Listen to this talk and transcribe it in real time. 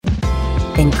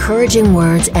encouraging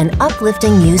words, and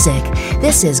uplifting music.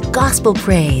 This is Gospel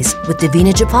Praise with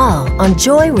Davina Japal on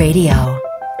Joy Radio.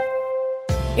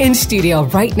 In studio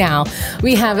right now,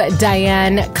 we have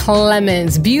Diane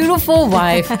Clemens, beautiful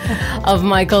wife of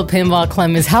Michael Pinball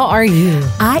Clemens. How are you?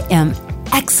 I am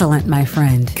excellent, my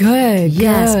friend. Good.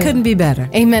 Yes, good. Couldn't be better.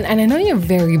 Amen. And I know you're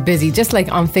very busy, just like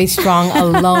on Faith Strong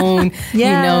alone. Yes. You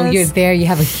know, you're there. You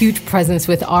have a huge presence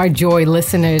with our Joy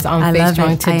listeners on Faith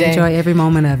Strong today. I enjoy every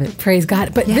moment of it. Praise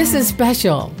God. But this is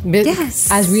special. Yes.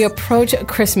 As we approach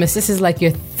Christmas, this is like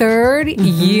your third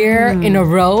year in a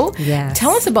row. Yes.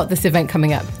 Tell us about this event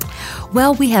coming up.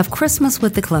 Well, we have Christmas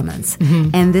with the Clemens,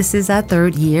 and this is our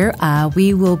third year.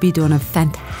 We will be doing a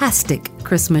fantastic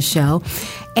Christmas show,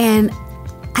 and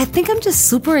I think I'm just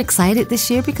super excited this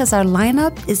year because our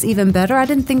lineup is even better. I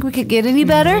didn't think we could get any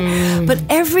better, but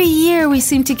every year we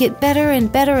seem to get better and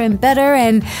better and better.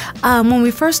 And when we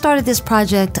first started this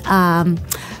project,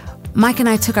 Mike and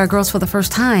I took our girls for the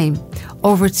first time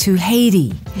over to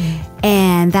Haiti,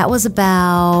 and that was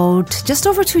about just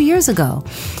over 2 years ago.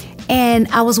 And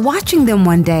I was watching them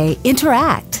one day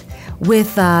interact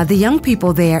with the young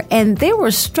people there, and they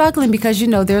were struggling because, you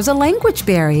know, there's a language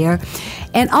barrier.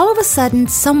 And all of a sudden,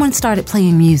 someone started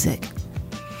playing music.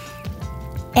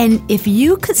 And if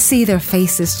you could see their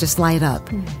faces just light up,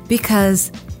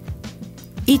 because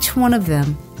each one of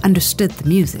them understood the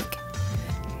music.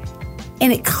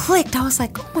 And it clicked. I was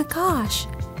like, oh my gosh,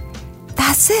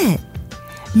 that's it.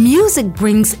 Music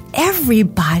brings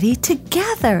everybody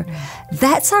together.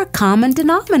 That's our common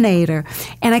denominator.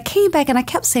 And I came back and I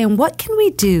kept saying, what can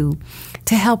we do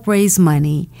to help raise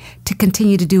money to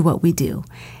continue to do what we do?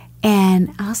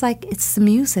 And I was like, it's the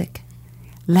music.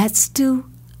 Let's do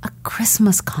a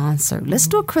Christmas concert. Let's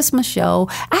do a Christmas show.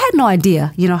 I had no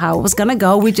idea, you know, how it was going to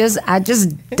go. I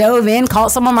just dove in,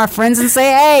 called some of my friends and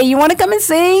say, hey, you want to come and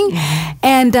sing?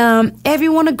 And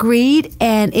everyone agreed,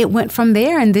 and it went from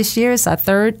there. And this year is our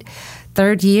third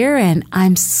year, and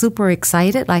I'm super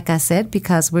excited, like I said,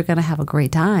 because we're going to have a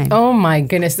great time. Oh, my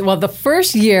goodness. Well, the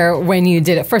first year when you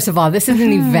did it, first of all, this is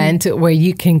an event where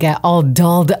you can get all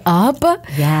dolled up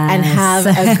and have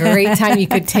a great time. You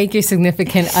could take your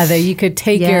significant other. You could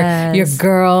take your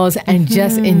girls and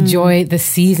just enjoy the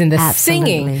season. The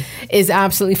singing is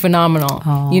absolutely phenomenal.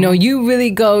 Oh. You know, you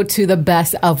really go to the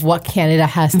best of what Canada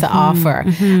has to offer.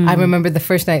 I remember the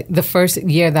first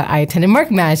year that I attended, Mark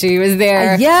Massey was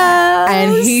there.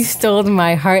 And he stole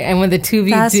my heart. And when the two of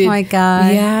you That's did... my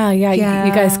guy. Yeah.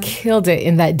 You guys killed it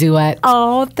in that duet.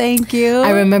 Oh, thank you. I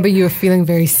remember you were feeling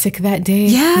very sick that day.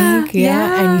 Yeah.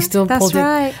 And you still pulled it.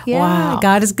 That's right. Yeah. Wow.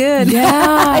 God is good.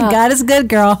 Yeah. God is good,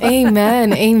 girl.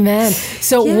 Amen.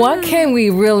 So what can we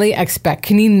really expect?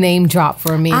 Can you name drop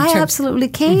for me? I absolutely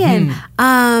can.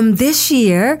 This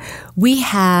year, we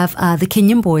have the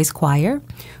Kenyan Boys Choir,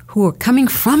 who are coming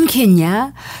from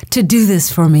Kenya to do this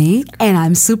for me, and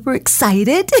I'm super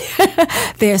excited.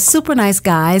 They're super nice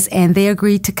guys, and they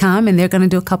agreed to come, and they're going to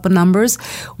do a couple numbers.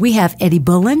 We have Eddie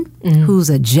Bullen, who's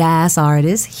a jazz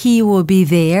artist. He will be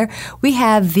there. We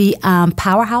have the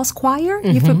Powerhouse Choir.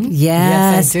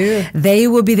 Yes, I do. They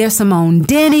will be there. Simone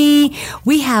Denny.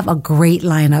 We have a great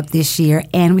lineup this year,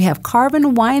 and we have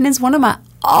Carvin Winans, one of my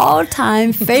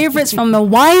all-time favorites from the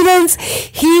Winans.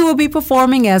 He will be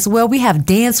performing as well. We have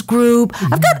dance group.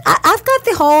 I've got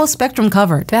the whole spectrum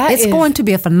covered. It's going to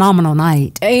be a phenomenal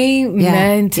night.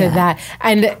 Amen to that.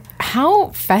 And how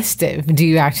festive do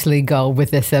you actually go with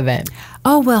this event?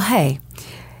 Oh, well, hey,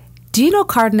 do you know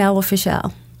Cardinal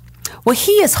Official? Well,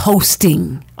 he is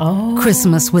hosting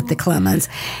Christmas with the Clemens,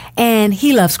 and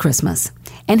he loves Christmas.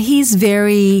 And he's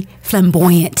very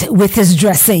flamboyant with his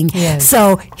dressing. Yes.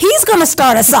 So he's going to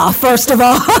start us off, first of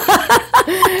all.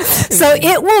 So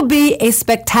it will be a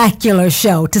spectacular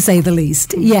show, to say the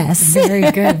least. Yes.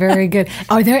 Very good.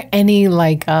 Are there any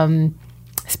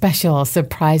special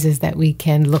surprises that we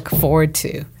can look forward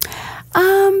to?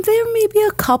 There may be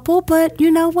a couple, but you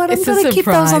know what? I'm going to keep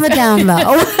those on the down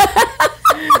low.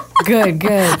 Good.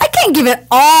 I can't give it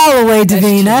all away,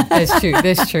 Davina.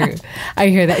 That's true. I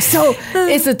hear that. So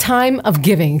it's a time of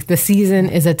giving. The season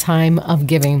is a time of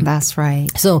giving. That's right.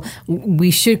 So we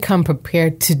should come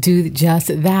prepared to do just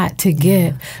that, to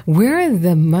give. Where's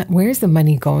the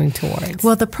money going towards?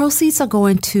 Well, the proceeds are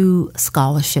going to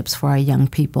scholarships for our young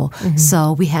people.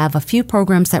 So we have a few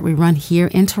programs that we run here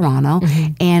in Toronto,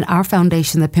 and our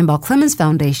foundation, the Pinball Clemens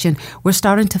Foundation, we're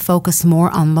starting to focus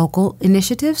more on local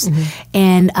initiatives.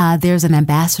 And there's an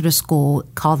ambassador school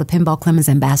called the Pinball Clemens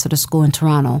Ambassador School in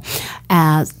Toronto.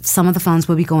 Some of the funds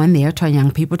will be going there to our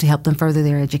young people to help them further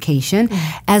their education,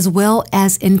 as well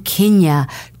as in Kenya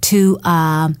to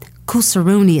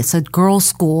Kusaruni. It's a girls'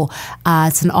 school.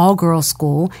 It's an all-girls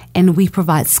school, and we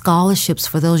provide scholarships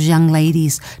for those young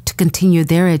ladies to continue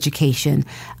their education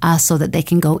so that they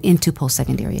can go into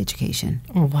post-secondary education.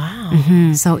 Oh, wow.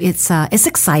 Mm-hmm. So it's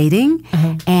exciting,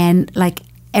 and like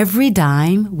every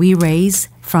dime we raise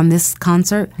from this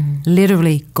concert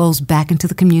literally goes back into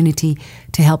the community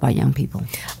to help our young people.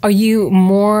 Are you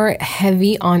more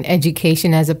heavy on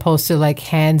education as opposed to like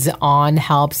hands-on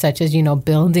help, such as,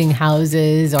 building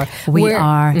houses? Or we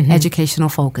are educational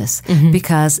focus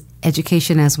because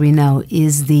education, as we know,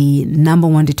 is the number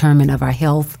one determinant of our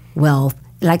health, wealth,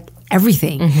 like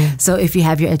everything. So if you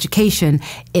have your education,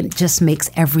 it just makes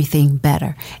everything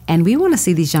better. And we want to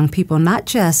see these young people not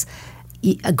just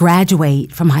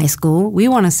graduate from high school. We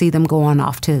want to see them go on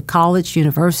off to college,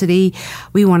 university.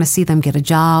 We want to see them get a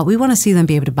job. We want to see them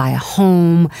be able to buy a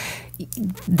home.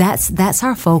 That's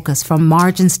our focus, from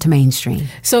margins to mainstream.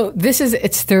 So this is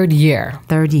its third year.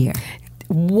 Third year.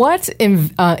 What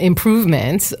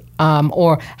improvements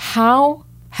or how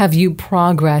have you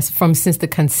progressed from since the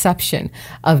conception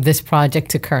of this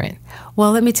project to current?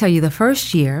 Well, let me tell you, the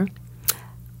first year,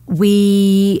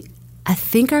 I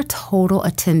think our total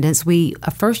attendance,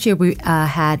 first year we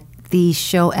had the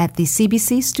show at the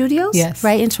CBC Studios,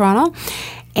 right, in Toronto.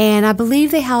 And I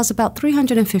believe they housed about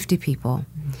 350 people.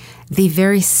 The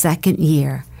very second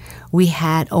year, we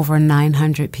had over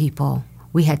 900 people.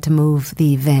 We had to move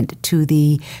the event to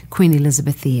the Queen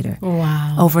Elizabeth Theater.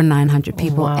 Wow. Over 900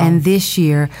 people. Wow. And this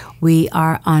year, we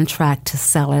are on track to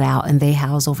sell it out, and they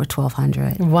house over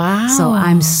 1,200. Wow. So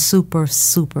I'm super,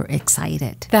 super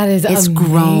excited. That is amazing.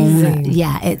 Grown.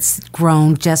 Yeah, it's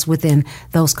grown just within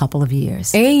those couple of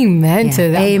years. Amen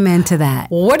to that. Amen to that.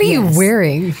 What are you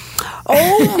wearing?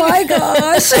 Oh, my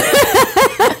gosh.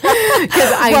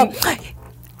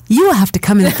 You will have to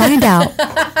come and find out.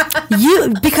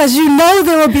 Because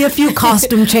there will be a few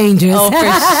costume changes. Oh,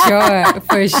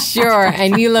 for sure.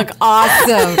 And you look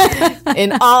awesome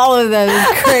in all of them.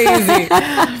 It's crazy.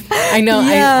 I know.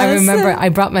 Yes. I remember I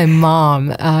brought my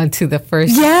mom to the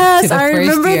first. Yes, I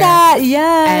remember year, that.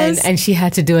 Yes, and she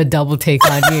had to do a double take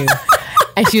on you,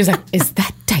 and she was like, "Is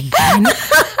that Diane?"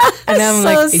 And I'm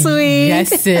so sweet.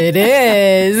 Yes, it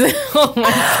is. Oh,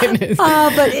 my goodness.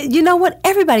 But you know what?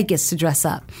 Everybody gets to dress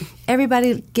up.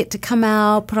 Everybody get to come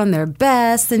out, put on their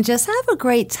best, and just have a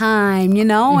great time,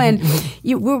 And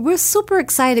we're super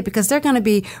excited because we're going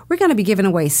to be giving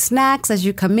away snacks as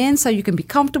you come in, so you can be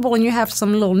comfortable and you have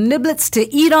some little niblets to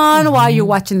eat on while you're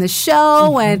watching the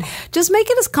show, and just make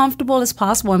it as comfortable as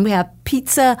possible. And we have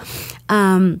pizza.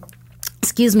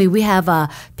 We have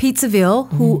Pizzaville,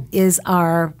 who is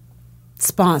our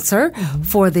sponsor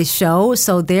for this show.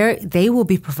 So they will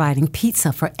be providing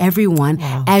pizza for everyone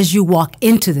as you walk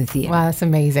into the theater. Wow, that's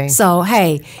amazing. So,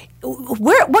 hey,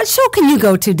 what show can you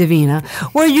go to, Davina,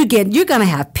 where you're going to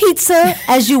have pizza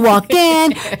as you walk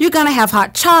in. You're going to have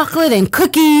hot chocolate and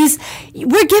cookies.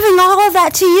 We're giving all of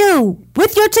that to you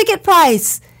with your ticket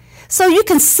price. So you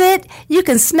can sit, you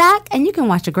can snack, and you can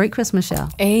watch a great Christmas show.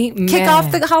 Amen. Kick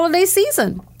off the holiday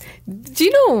season. Do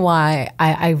you know why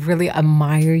I really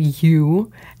admire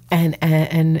you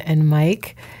and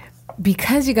Mike?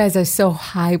 Because you guys are so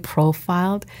high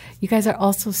profiled, you guys are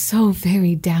also so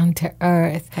very down to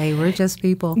earth. Hey, we're just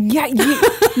people. Yeah.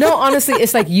 No, honestly,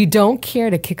 it's like you don't care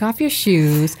to kick off your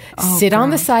shoes, sit on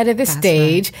the side of the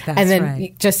stage, and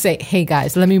then just say, "Hey,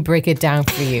 guys, let me break it down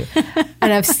for you."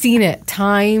 And I've seen it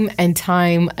time and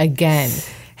time again.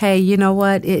 Hey, you know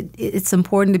what? It's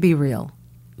important to be real.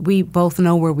 We both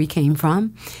know where we came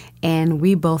from, and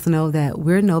we both know that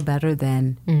we're no better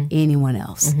than anyone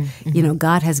else.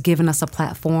 God has given us a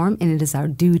platform, and it is our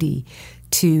duty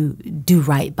to do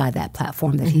right by that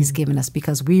platform that He's given us,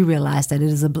 because we realize that it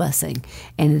is a blessing,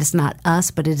 and it is not us,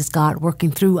 but it is God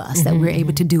working through us that we're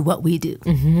able to do what we do.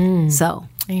 So,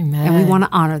 amen. And we want to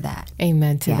honor that.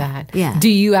 Amen to that. Yeah. Do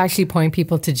you actually point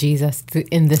people to Jesus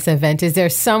in this event? Is there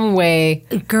some way?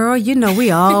 Girl,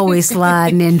 we always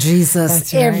sliding in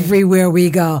Jesus everywhere we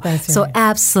go. That's right. So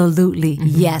absolutely,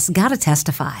 yes, got to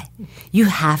testify. You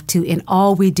have to. In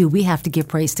all we do, we have to give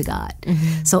praise to God.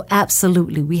 So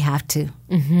absolutely, we have to.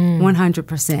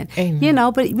 100%. Amen.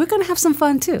 But we're going to have some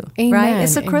fun too. Amen. Right?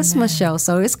 It's a Christmas show,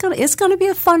 so it's going to be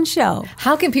a fun show.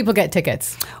 How can people get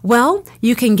tickets? Well,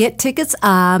 you can get tickets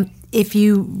if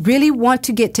you really want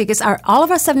to get tickets. All of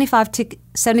our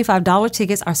 $75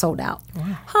 tickets are sold out.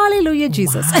 Wow. Hallelujah,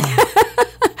 Jesus.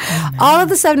 Wow. All of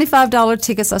the $75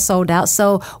 tickets are sold out.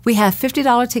 So we have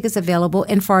 $50 tickets available.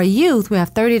 And for our youth, we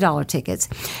have $30 tickets.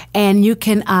 And you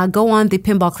can go on the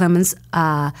Pinball Clemens,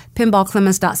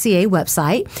 pinballclemens.ca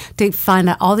website to find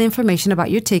out all the information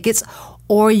about your tickets.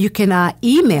 or you can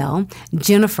email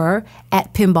Jennifer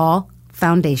at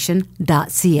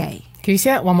pinballfoundation.ca. Can you say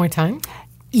that one more time?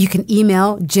 You can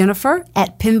email Jennifer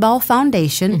at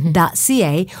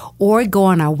pinballfoundation.ca or go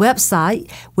on our website,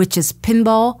 which is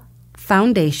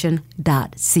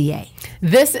pinballfoundation.ca.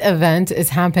 This event is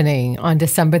happening on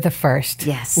December the 1st.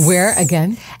 Yes. Where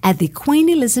again? At the Queen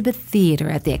Elizabeth Theater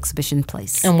at the Exhibition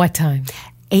Place. And what time?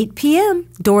 8 p.m.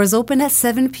 Doors open at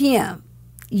 7 p.m.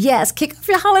 Yes, kick off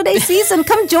your holiday season.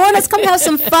 Come join us. Come have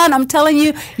some fun. I'm telling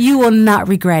you, you will not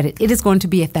regret it. It is going to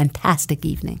be a fantastic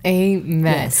evening. Amen.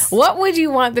 Yes. What would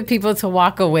you want the people to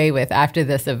walk away with after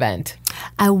this event?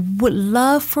 I would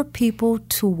love for people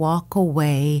to walk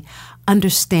away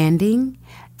understanding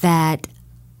that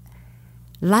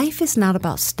life is not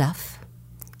about stuff.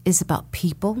 It's about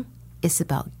people. It's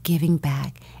about giving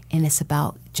back. And it's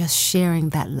about just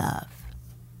sharing that love.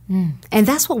 And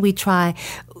that's what we try.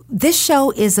 This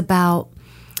show is about,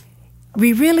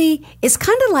 it's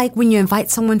kind of like when you invite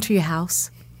someone to your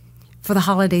house for the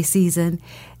holiday season.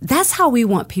 That's how we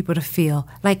want people to feel.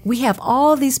 Like we have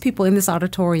all these people in this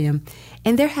auditorium,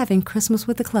 and they're having Christmas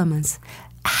with the Clemons.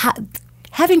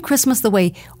 Having Christmas the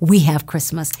way we have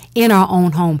Christmas in our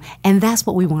own home. And that's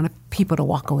what we want people to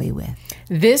walk away with.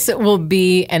 This will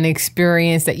be an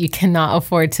experience that you cannot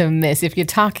afford to miss. If you're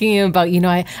talking about,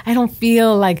 I don't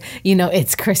feel like,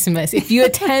 it's Christmas. If you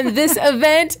attend this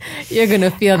event, you're going to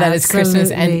feel that it's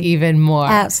Christmas and even more.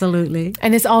 Absolutely.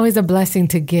 And it's always a blessing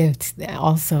to give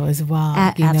also as well.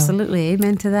 Absolutely.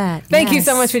 Amen to that. Thank you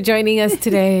so much for joining us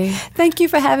today. Thank you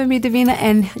for having me, Davina.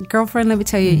 And girlfriend, let me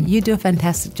tell you, you do a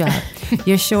fantastic job.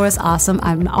 Your show is awesome.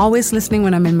 I'm always listening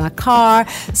when I'm in my car.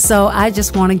 So I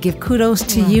just want to give kudos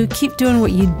to you. Keep doing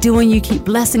what you're doing. You keep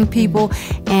blessing people.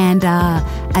 And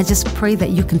I just pray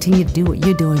that you continue to do what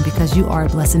you're doing because you are a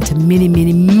blessing to many,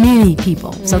 many, many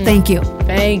people. So thank you.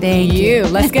 Thank you.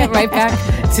 Let's get right back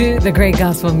to the great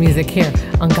gospel music here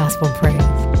on Gospel Praise.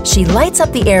 She lights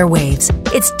up the airwaves.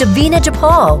 It's Davina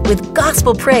Japal with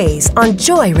Gospel Praise on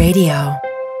Joy Radio.